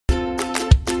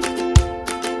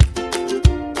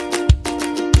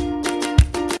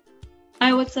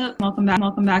what's up? Welcome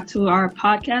back to our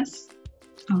podcast.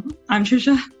 I'm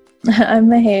Trisha. I'm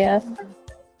Mahia.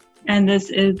 And this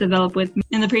is Develop With Me.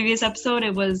 In the previous episode,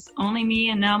 it was only me,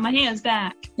 and now Mahia's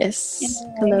back. Yes.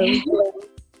 Yay. Hello.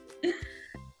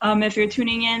 If you're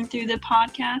tuning in through the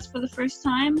podcast for the first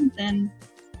time, then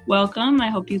welcome. I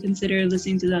hope you consider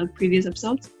listening to the previous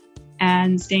episodes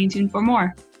and staying tuned for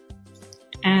more.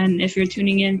 And if you're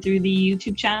tuning in through the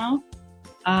YouTube channel,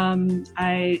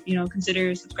 I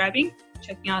consider subscribing,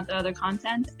 checking out the other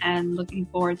content, and looking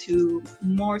forward to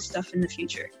more stuff in the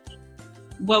future.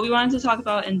 What we wanted to talk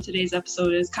about in today's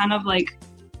episode is kind of like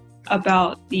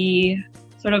about the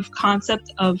sort of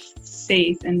concept of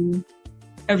faith and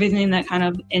everything that kind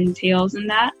of entails in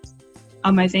that.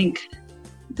 I think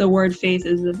the word faith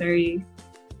is a very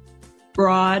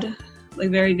broad,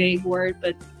 very vague word,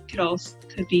 but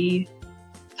could be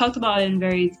talked about in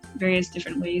various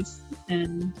different ways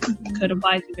and could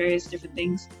apply to various different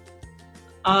things.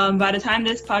 By the time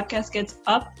this podcast gets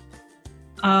up,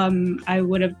 I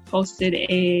would have posted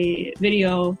a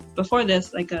video before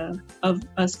this, of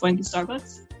us going to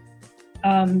Starbucks.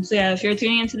 If you're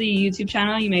tuning into the YouTube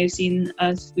channel, you may have seen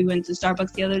us. We went to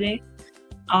Starbucks the other day.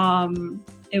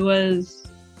 It was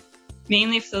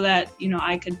mainly so that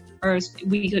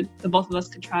the both of us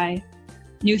could try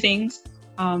new things.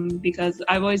 Because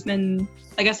I've always been,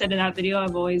 like I said in that video,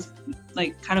 I've always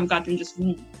kind of gotten just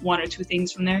one or two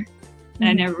things from there, and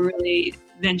I never really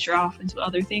venture off into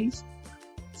other things.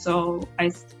 So I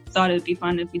thought it'd be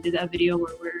fun if we did that video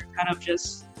where we're kind of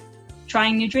just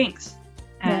trying new drinks.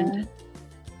 And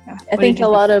I think a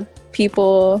lot of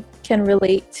people can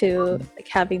relate to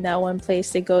having that one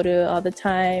place to go to all the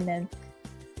time, and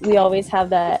we always have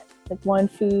that one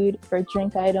food or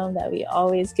drink item that we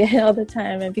always get all the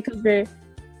time, and because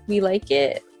we like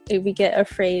it, we get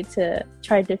afraid to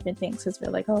try different things because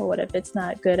we're like, oh, what if it's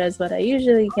not good as what I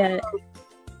usually get?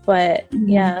 But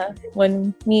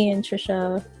when me and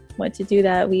Trisha went to do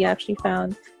that, we actually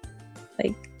found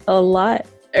a lot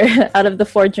out of the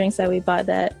 4 drinks that we bought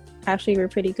that actually were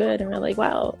pretty good, and we're like,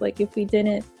 wow, if we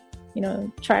didn't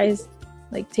try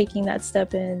taking that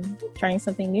step and trying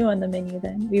something new on the menu,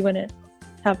 then we wouldn't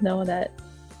have known that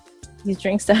these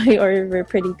drinks that we ordered were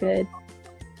pretty good.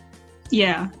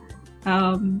 It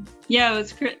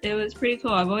was pretty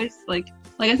cool. I've always like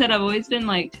I said, I've always been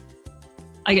I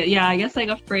guess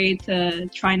afraid to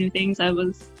try new things. I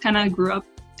was kind of grew up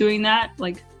doing that.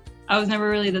 I was never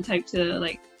really the type to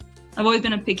I've always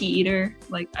been a picky eater.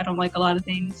 I don't like a lot of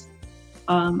things.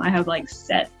 I have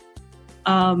set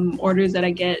orders that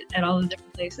I get at all the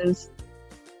different places.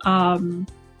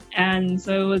 And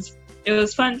so it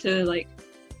was fun to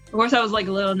of course I was a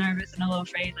little nervous and a little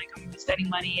afraid, I'm gonna be spending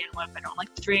money, and what if I don't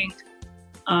like the drink?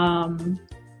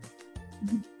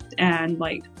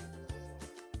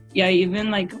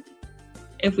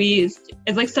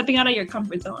 It's stepping out of your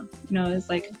comfort zone. It's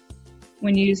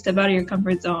when you step out of your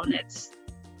comfort zone,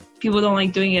 people don't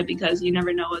like doing it because you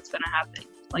never know what's gonna happen.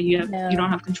 You don't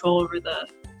have control over the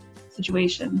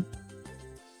situation.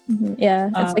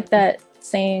 It's that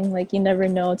saying, you never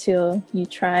know till you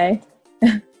try.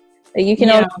 You can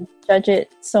only judge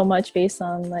it so much based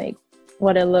on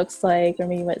what it looks like or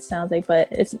maybe what it sounds like, but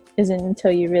it isn't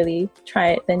until you really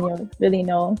try it then you'll really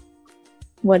know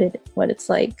what it's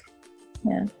like.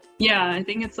 I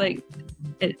think it's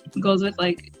it goes with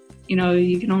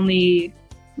you can only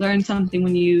learn something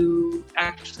when you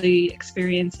actually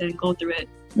experience it and go through it.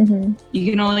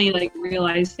 You can only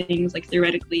realize things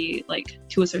theoretically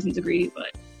to a certain degree,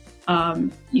 but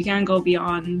you can't go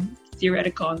beyond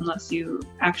theoretical unless you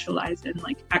actualize it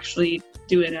and actually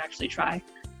do it and actually try.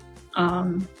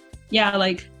 When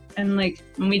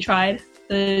we tried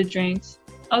the drinks,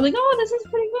 I was oh, this is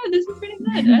pretty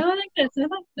good. I like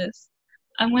this.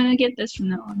 I'm gonna get this from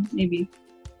now on, maybe.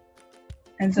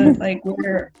 And so it's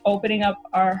we're opening up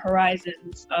our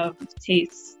horizons of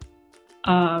tastes.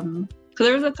 Because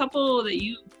there was a couple that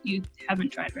you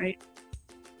haven't tried, right?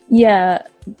 Yeah,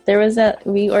 there was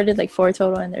we ordered 4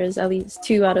 total, and there's at least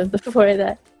 2 out of the 4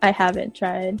 that I haven't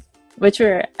tried, which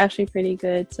were actually pretty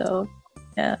good. So,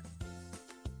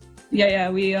 we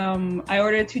I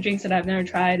ordered 2 drinks that I've never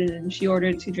tried, and then she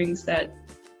ordered 2 drinks that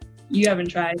you haven't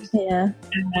tried. Yeah.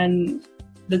 And then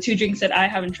the 2 drinks that I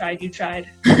haven't tried, you tried.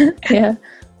 Yeah.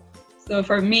 So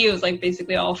for me, it was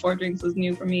basically all 4 drinks was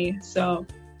new for me. So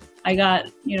I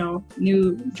got,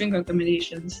 new drink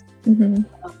recommendations.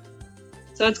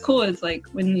 So it's cool. It's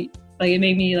when it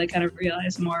made me kind of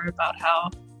realize more about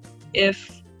how if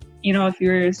you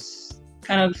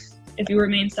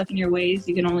remain stuck in your ways,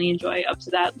 you can only enjoy up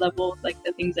to that level, the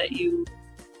things that you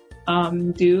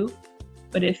do.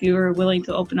 But if you're willing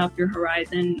to open up your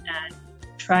horizon and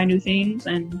try new things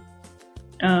and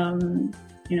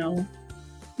you know,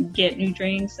 get new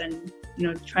drinks and, you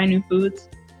know, try new foods,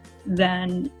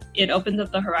 then it opens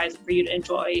up the horizon for you to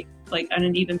enjoy like on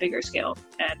an even bigger scale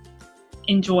and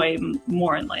enjoy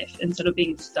more in life instead of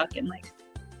being stuck in like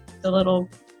the little,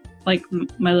 like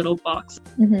my little box.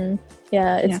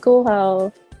 Yeah, it's cool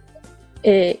how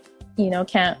it, you know,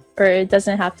 can't, or it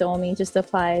doesn't have to only just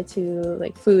apply to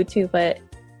like food too, but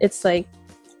it's like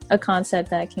a concept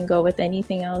that can go with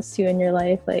anything else too in your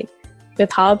life, like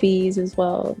with hobbies as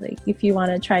well. Like if you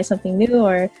want to try something new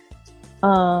or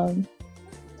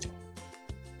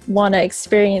want to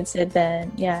experience it,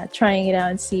 then yeah, trying it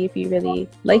out and see if you really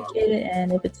like it,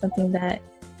 and if it's something that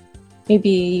maybe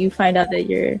you find out that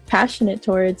you're passionate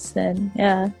towards, then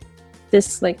yeah,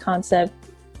 this like concept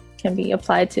can be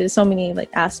applied to so many like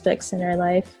aspects in our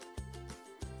life.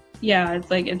 Yeah,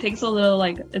 it's like it takes a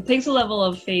level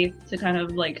of faith to kind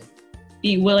of like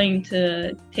be willing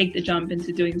to take the jump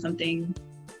into doing something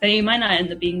that you might not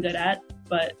end up being good at,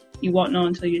 but you won't know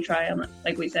until you try,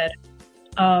 like we said.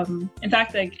 In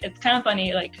fact, like it's kind of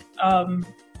funny, like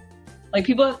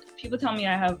people tell me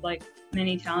I have like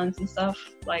many talents and stuff.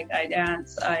 Like I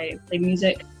dance, I play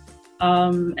music,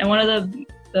 and one of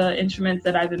the instruments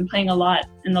that I've been playing a lot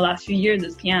in the last few years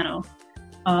is piano.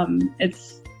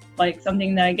 It's like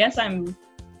something that I guess I'm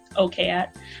okay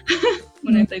at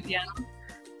when I play piano.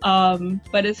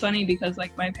 But it's funny because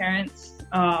like my parents,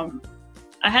 I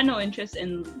had no interest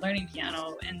in learning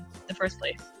piano in the first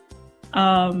place.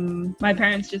 My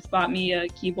parents just bought me a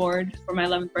keyboard for my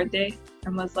 11th birthday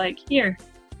and was like, here.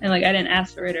 And like I didn't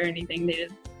ask for it or anything, they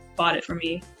just bought it for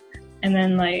me. And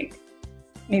then like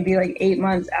maybe like 8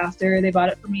 months after they bought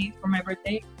it for me for my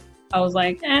birthday, I was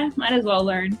like, might as well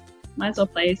learn, might as well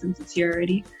play since it's here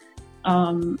already.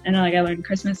 And then like I learned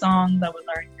Christmas songs, I would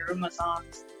learn Yoruba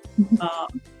songs.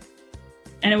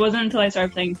 And it wasn't until I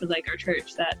started playing for like our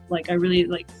church that like I really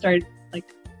like started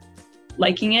like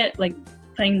liking it, like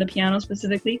playing the piano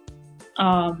specifically.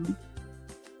 And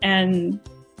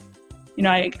you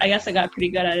know, I guess I got pretty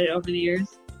good at it over the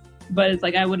years, but it's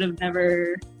like I would have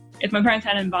never, if my parents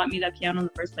hadn't bought me that piano in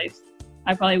the first place,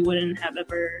 I probably wouldn't have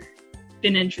ever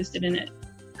been interested in it.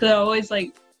 Because I always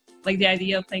like the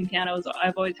idea of playing piano is,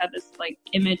 I've always had this like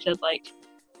image of like,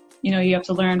 you know, you have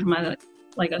to learn from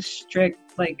like a strict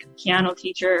like piano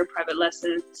teacher, private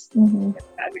lessons, you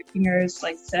have your fingers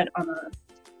like set on a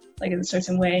like in a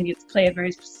certain way, and you have to play a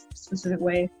very specific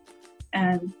way.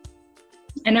 And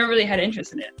I never really had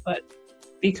interest in it, but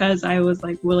because I was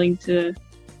like willing to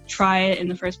try it in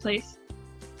the first place,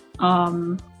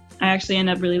 I actually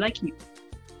ended up really liking it.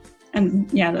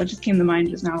 And yeah, that just came to mind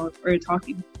just now we were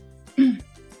talking.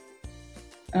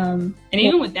 And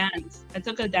even with dance, I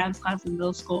took a dance class in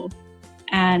middle school,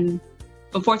 and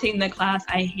before taking the class,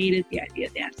 I hated the idea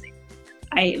of dancing.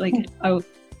 I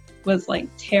was like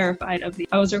terrified of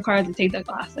I was required to take the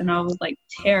class, and I was like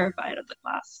terrified of the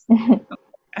class.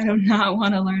 I do not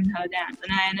want to learn how to dance.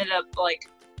 And I ended up like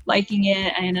liking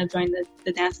it. I ended up joining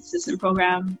the dance assistant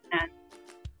program,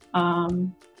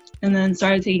 and then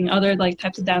started taking other like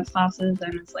types of dance classes,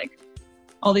 and it's like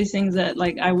all these things that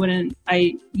like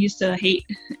I used to hate,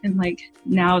 and like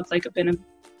now it's like been a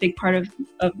big part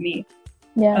of me.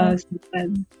 Yeah.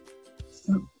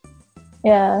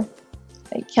 Yeah.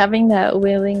 Like having that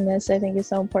willingness, I think, is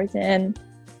so important. And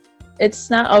it's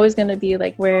not always going to be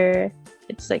like where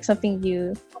it's like something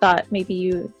you thought maybe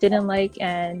you didn't like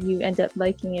and you end up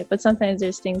liking it. But sometimes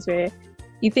there's things where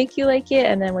you think you like it,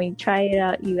 and then when you try it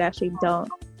out, you actually don't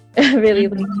really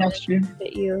like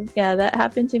it. Yeah, that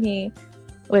happened to me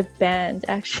with band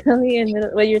actually. And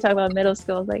when you were talking about middle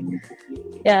school, like,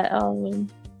 yeah,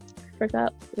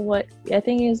 forgot what, I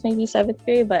think it was maybe 7th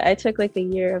grade, but I took like a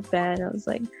year of band. I was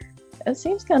like, it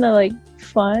seems kind of like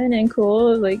fun and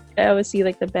cool. Like I always see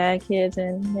like the band kids,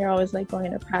 and they're always like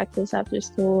going to practice after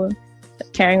school and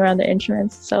carrying around their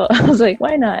instruments. So I was like,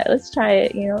 why not? Let's try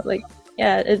it. You know, like,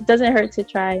 yeah, it doesn't hurt to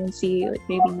try and see, like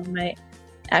maybe you might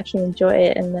actually enjoy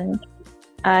it. And then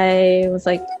I was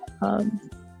like,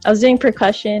 I was doing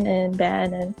percussion in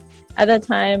band, and at that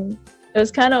time it was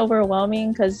kind of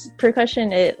overwhelming because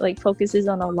percussion, it like focuses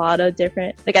on a lot of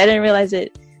different, like I didn't realize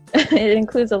it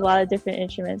includes a lot of different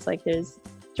instruments. Like there's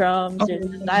drums, there's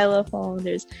xylophone,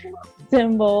 there's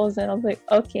cymbals, and I was like,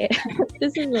 okay,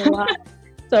 this is a lot.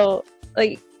 So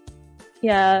like,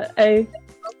 yeah, I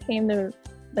came to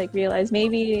like realize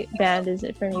maybe band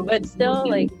isn't for me, but still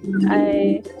like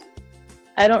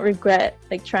I don't regret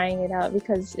like trying it out,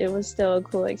 because it was still a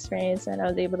cool experience, and I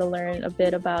was able to learn a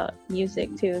bit about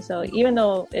music too. So even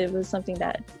though it was something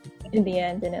that in the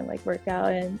end didn't like work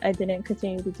out, and I didn't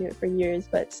continue to do it for years,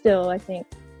 but still I think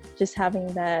just having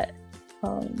that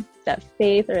that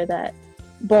faith or that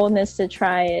boldness to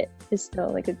try it is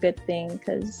still like a good thing,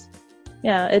 because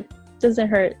yeah, it doesn't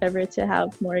hurt ever to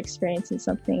have more experience in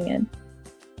something. And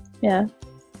yeah,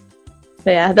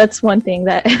 but yeah, that's one thing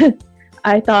that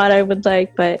I thought I would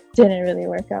like, but didn't really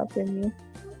work out for me.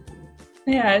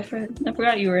 Yeah, I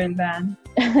forgot you were in band.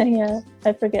 Yeah,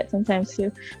 I forget sometimes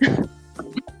too.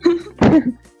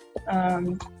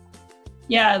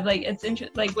 Yeah, like it's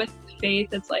interesting. Like with faith,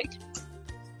 it's like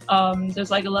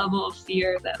there's like a level of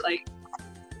fear that like,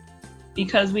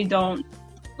 because we don't,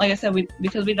 like I said,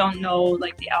 because we don't know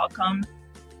like the outcome,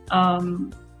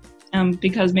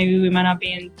 because maybe we might not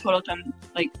be in total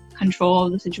control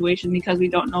of the situation, because we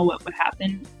don't know what would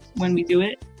happen when we do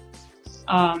it.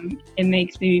 It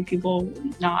makes maybe people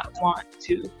not want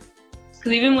to,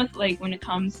 because even with like when it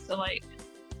comes to like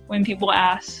when people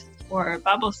ask for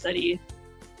Bible study,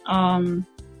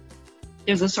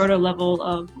 there's a sort of level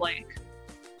of like,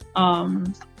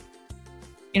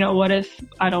 what if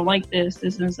I don't like this?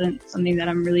 This isn't something that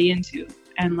I'm really into.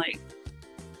 And like,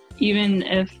 even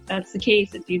if that's the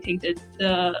case, if you take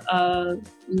the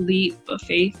leap of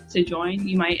faith to join,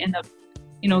 you might end up,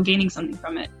 gaining something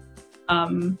from it.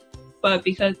 But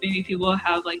because maybe people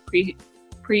have like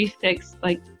prefixed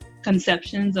like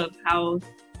conceptions of how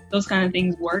those kind of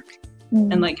things work,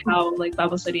 and like how like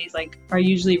Bible studies like are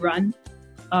usually run,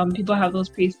 people have those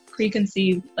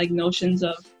preconceived like notions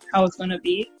of how it's going to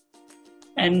be,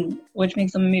 and which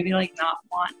makes them maybe like not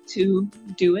want to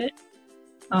do it.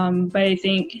 But I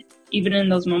think even in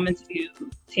those moments, if you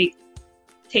take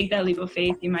that leap of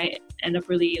faith, you might end up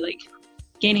really like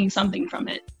gaining something from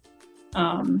it.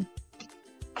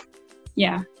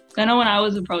 Yeah, I know when I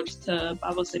was approached to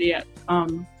Bible study,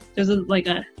 there's a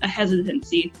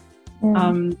hesitancy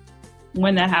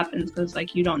when that happens, because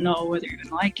like you don't know whether you're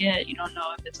gonna like it, you don't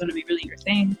know if it's gonna be really your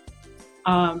thing.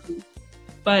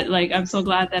 But like I'm so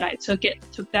glad that I took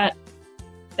that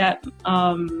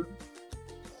I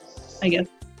guess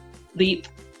leap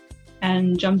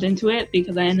and jumped into it,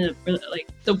 because I ended up really, like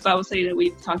the Bible study that we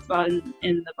talked about in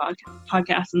the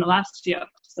podcast in the last few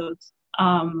episodes.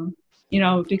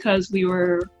 Because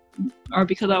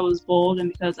I was bold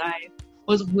and because I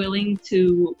was willing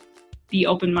to be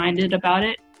open-minded about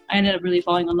it, I ended up really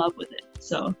falling in love with it.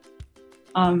 So,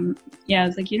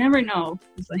 it's like, you never know.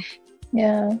 It's like,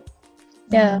 yeah.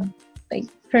 Like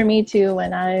for me too,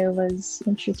 when I was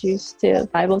introduced to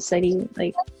Bible study,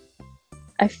 like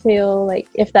I feel like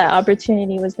if that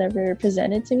opportunity was never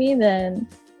presented to me, then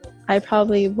I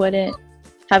probably wouldn't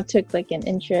have took like an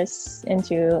interest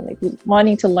into like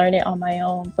wanting to learn it on my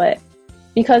own. But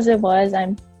because it was,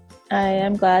 I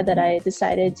am glad that I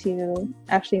decided to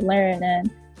actually learn. And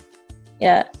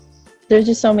yeah, there's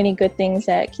just so many good things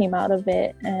that came out of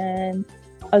it, and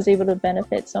I was able to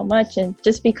benefit so much. And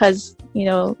just because,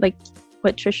 like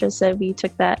what Trisha said, we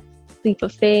took that leap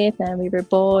of faith and we were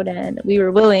bold and we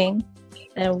were willing,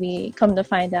 and we come to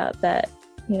find out that,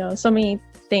 so many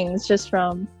things just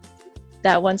from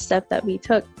that one step that we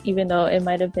took, even though it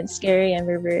might have been scary and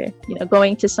we were,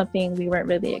 going to something we weren't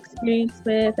really experienced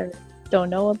with or don't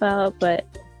know about. But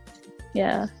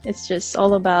yeah, it's just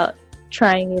all about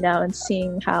trying it out and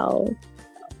seeing how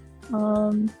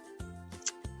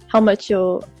much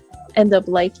you'll end up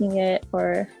liking it,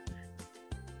 or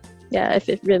if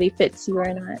it really fits you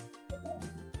or not.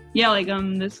 Yeah, like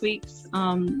this week's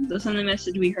the Sunday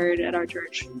message we heard at our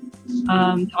church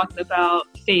talked about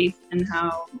faith and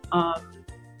how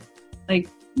like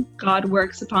God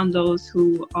works upon those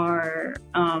who are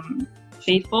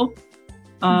faithful,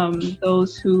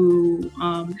 those who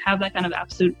have that kind of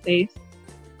absolute faith.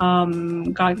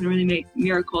 God can really make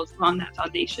miracles upon that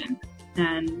foundation.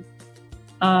 And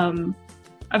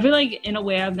I feel like in a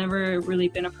way I've never really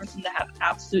been a person to have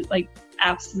absolute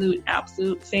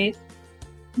faith,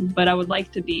 but I would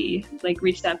like to be like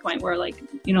reach that point where like,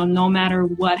 no matter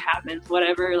what happens,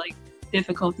 whatever like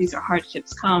difficulties or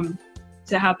hardships come,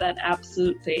 to have that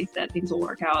absolute faith that things will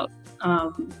work out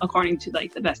according to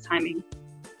like the best timing.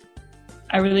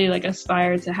 I really like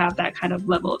aspire to have that kind of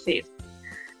level of faith,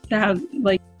 to have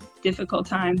like difficult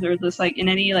times or just like in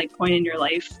any like point in your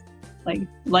life, like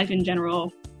life in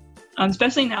general,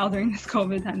 especially now during this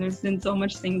COVID time, there's been so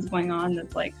much things going on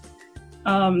that's like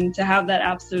to have that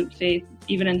absolute faith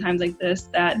even in times like this,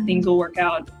 that things will work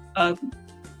out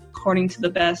according to the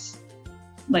best,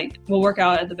 like will work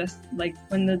out at the best, like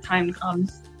when the time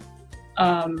comes.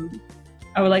 I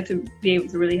would like to be able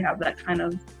to really have that kind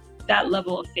of that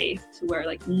level of faith to where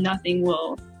like nothing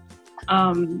will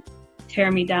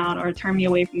tear me down or turn me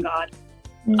away from God.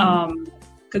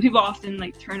 Because people often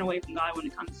like turn away from God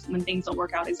when things don't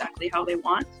work out exactly how they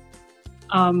want.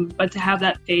 But to have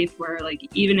that faith where like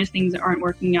even if things aren't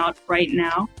working out right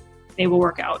now, they will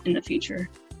work out in the future,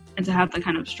 and to have the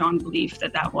kind of strong belief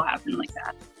that that will happen like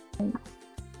that.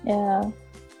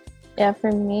 Yeah,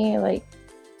 for me, like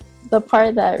the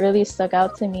part that really stuck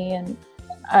out to me and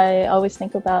I always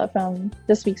think about from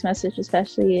this week's message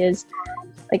especially is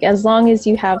like as long as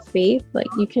you have faith, like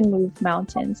you can move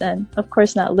mountains. And of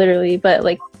course not literally, but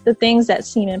like the things that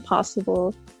seem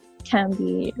impossible can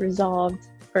be resolved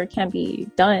or can be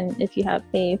done if you have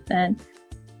faith. And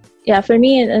yeah, for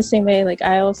me in the same way, like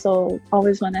I also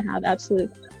always want to have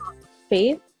absolute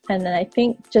faith, and then I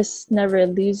think just never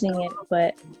losing it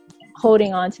but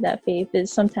holding on to that faith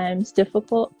is sometimes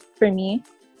difficult for me,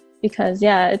 because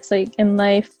yeah, it's like in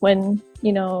life when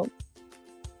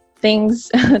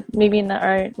things maybe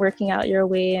aren't working out your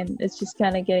way and it's just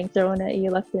kind of getting thrown at you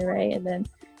left and right, and then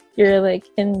you're like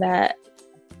in that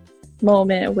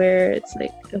moment where it's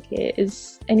like, okay,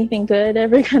 is anything good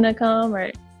ever gonna come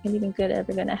or anything good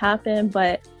ever gonna happen?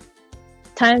 But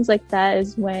times like that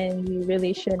is when you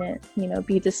really shouldn't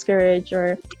be discouraged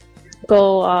or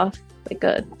go off like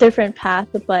a different path.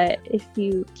 But if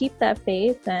you keep that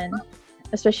faith, and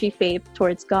especially faith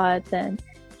towards God, then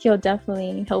he'll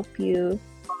definitely help you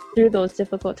through those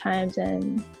difficult times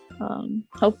and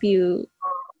help you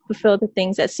fulfill the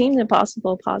things that seem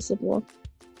impossible possible.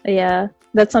 But yeah,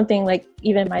 that's something like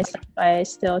even myself, I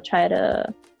still try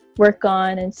to work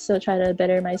on and still try to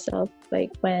better myself,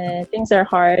 like when things are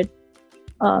hard,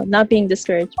 not being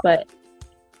discouraged, but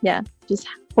yeah, just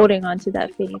holding on to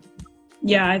that faith.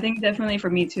 Yeah, I think definitely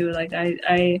for me too, like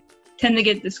I tend to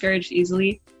get discouraged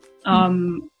easily.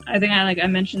 I think I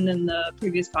mentioned in the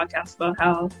previous podcast about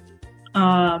how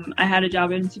I had a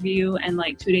job interview and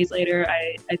like 2 days later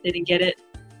I didn't get it,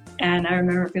 and I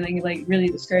remember feeling like really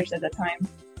discouraged at that time.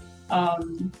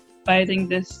 But I think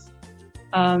this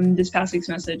past week's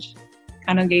message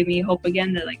kind of gave me hope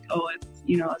again that like, oh, if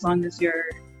as long as you're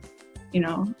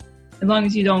as long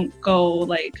as you don't go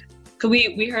like, cause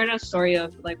we heard a story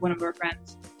of like one of our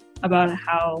friends about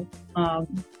how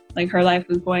like her life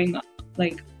was going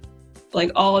like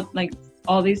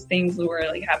all these things were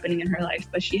like happening in her life,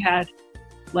 but she had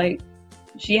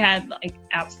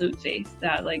absolute faith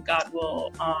that like God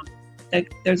will that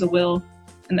there's a will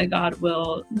and that God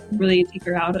will really take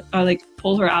her out or like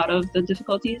pull her out of the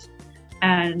difficulties,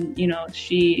 and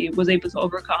she was able to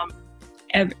overcome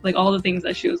all the things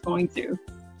that she was going through.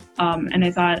 And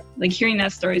I thought like hearing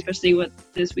that story, especially with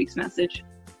this week's message,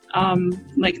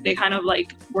 like they kind of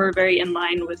like were very in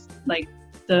line with like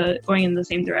the going in the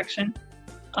same direction.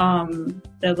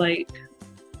 That like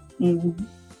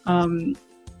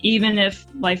even if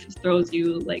life throws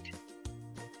you like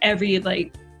every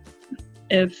like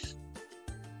if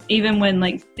even when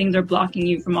like things are blocking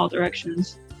you from all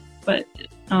directions, but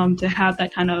to have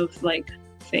that kind of like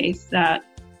faith that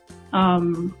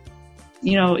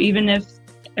even if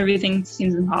everything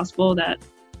seems impossible, that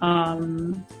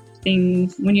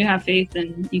things, when you have faith,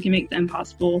 then you can make the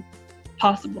impossible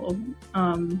possible.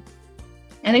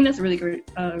 I think that's a really great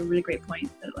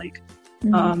point, that like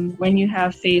when you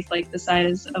have faith like the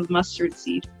size of mustard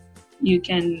seed, you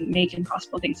can make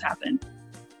impossible things happen.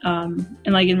 And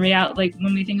like in reality, like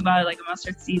when we think about it, like a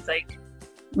mustard seed's like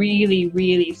really,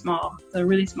 really small. It's a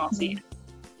really small seed.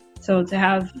 So to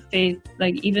have faith,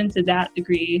 like even to that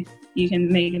degree, you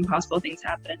can make impossible things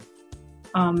happen.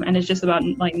 And it's just about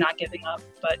like not giving up,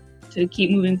 but to keep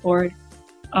moving forward.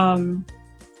 So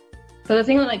the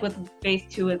thing like with faith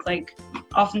too, it's like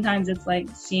oftentimes it's like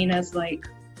seen as like,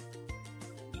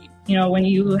 when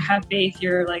you have faith,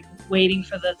 you're like waiting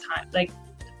for the time, like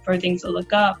for things to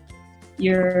look up.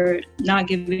 You're not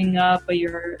giving up, but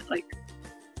you're like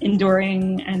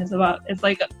enduring, and it's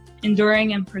like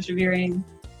enduring and persevering.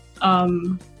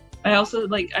 I also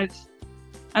like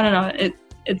I don't know,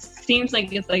 it seems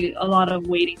like it's like a lot of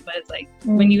waiting, but it's like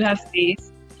when you have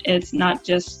faith, it's not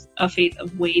just a faith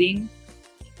of waiting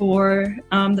for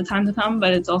the time to come,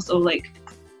 but it's also like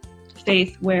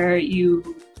faith where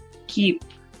you keep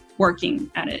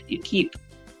working at it, you keep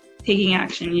taking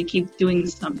action, you keep doing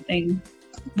something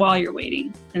while you're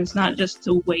waiting. And it's not just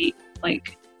to wait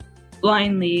like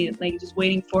blindly, like just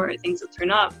waiting for things to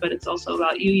turn up, but it's also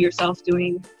about you yourself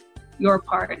doing your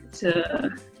part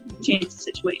to change the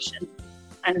situation.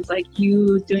 And it's like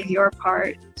you doing your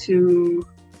part to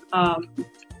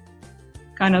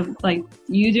kind of like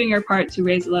you doing your part to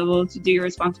raise the level, to do your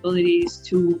responsibilities,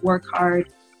 to work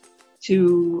hard,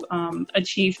 to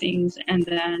achieve things. And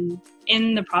then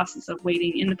in the process of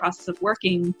waiting, in the process of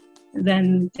working,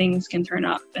 then things can turn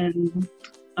up and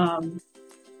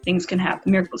things can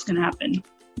happen, miracles can happen,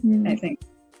 I think.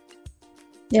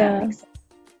 Yeah.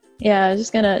 Yeah, I was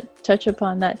just gonna touch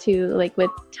upon that too. Like with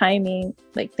timing,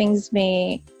 like things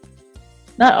may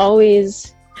not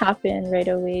always happen right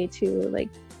away too. Like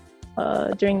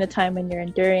during the time when you're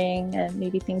enduring, and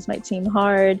maybe things might seem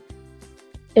hard.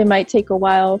 It might take a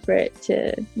while for it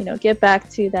to, get back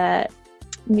to that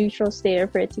neutral state, or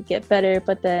for it to get better.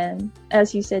 But then,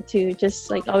 as you said too,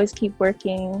 just like always keep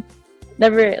working.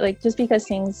 Never, like, just because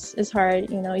things is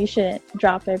hard, you shouldn't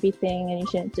drop everything and you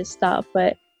shouldn't just stop.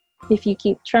 But if you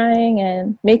keep trying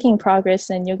and making progress,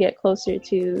 then you'll get closer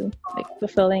to like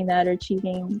fulfilling that or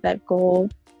achieving that goal.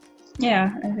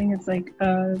 Yeah, I think it's like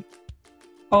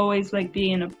always like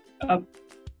being a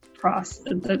process.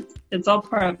 It's all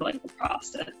part of like the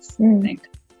process. I think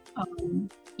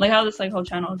like how this like whole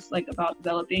channel is like about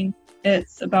developing.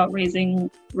 It's about raising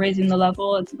the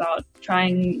level. It's about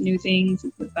trying new things.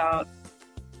 It's about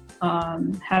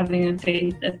having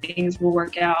faith that things will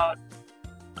work out.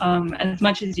 As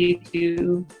much as you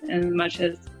do, and as much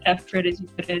as effort as you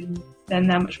put in, then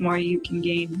that much more you can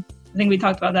gain. I think we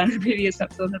talked about that in a previous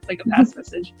episode. That's like a past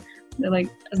message. That like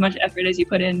as much effort as you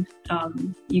put in,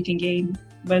 you can gain.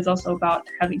 But it's also about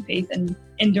having faith and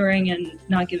enduring and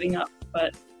not giving up.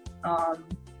 But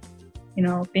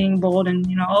being bold, and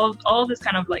all of this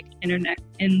kind of like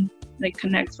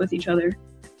connects with each other,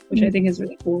 which I think is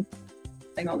really cool.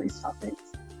 Like all these topics.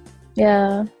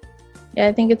 Yeah,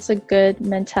 I think it's a good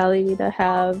mentality to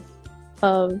have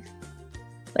of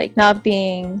like not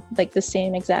being like the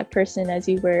same exact person as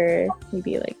you were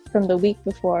maybe like from the week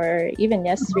before or even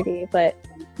yesterday, but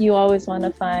you always want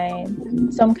to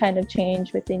find some kind of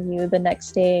change within you the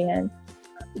next day, and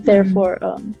therefore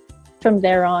from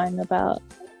there on about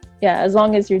as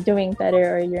long as you're doing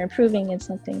better or you're improving in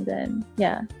something, then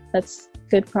that's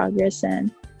good progress,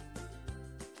 and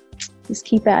just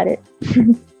keep at it.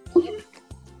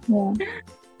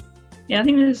 I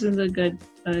think this is a good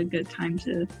time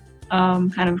to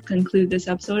kind of conclude this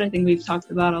episode. I think we've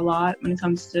talked about a lot when it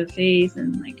comes to faith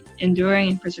and like enduring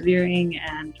and persevering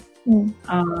and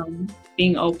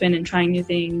being open and trying new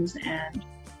things, and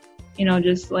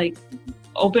just like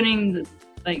opening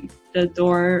the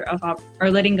door of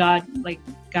or letting God like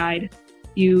guide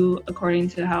you according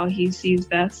to how He sees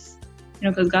best.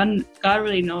 Because God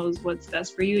really knows what's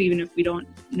best for you, even if we don't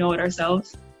know it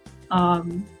ourselves.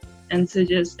 And so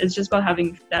it's just about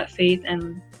having that faith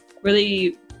and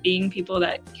really being people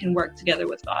that can work together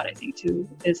with God, I think too,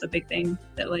 is a big thing.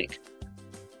 That like,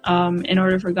 in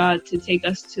order for God to take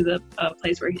us to the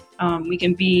place where we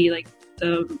can be like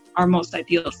our most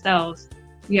ideal selves,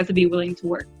 we have to be willing to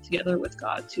work together with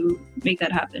God to make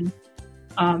that happen.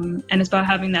 And it's about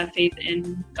having that faith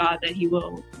in God that He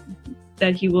will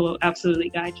absolutely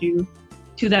guide you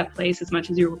to that place as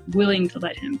much as you're willing to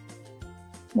let Him.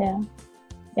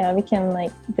 We can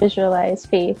like visualize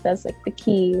faith as like the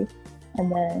key,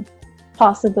 and then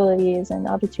possibilities and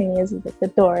opportunities is like the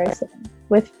doors. And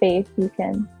with faith, you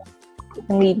can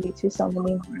lead you to so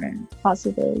many more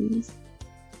possibilities.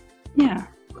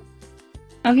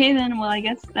 Okay then, well, I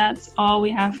guess that's all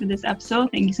we have for this episode.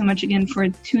 Thank you so much again for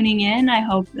tuning in. I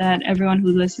hope that everyone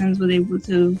who listens was able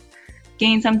to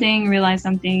gain something, realize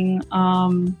something.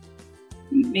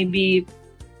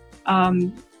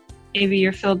 Maybe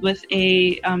you're filled with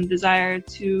a desire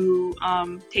to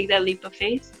take that leap of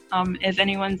faith. If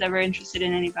anyone's ever interested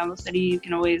in any Bible study, you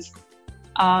can always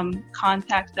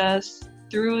contact us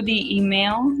through the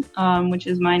email, which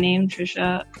is my name,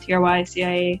 Trisha,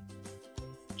 TRYCIAKALEO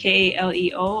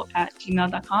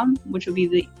 @gmail.com, which will be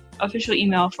the official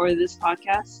email for this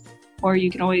podcast. Or you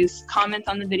can always comment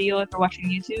on the video if you're watching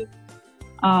YouTube.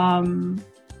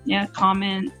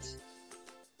 Comment.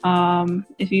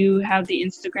 If you have the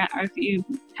Instagram,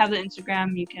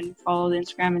 you can follow the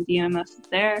Instagram and DM us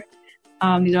there.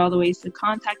 These are all the ways to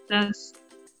contact us.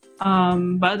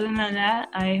 But other than that,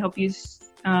 I hope you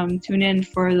tune in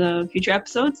for the future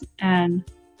episodes, and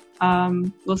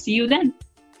we'll see you then.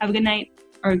 Have a good night,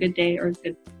 or a good day, or a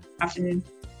good afternoon.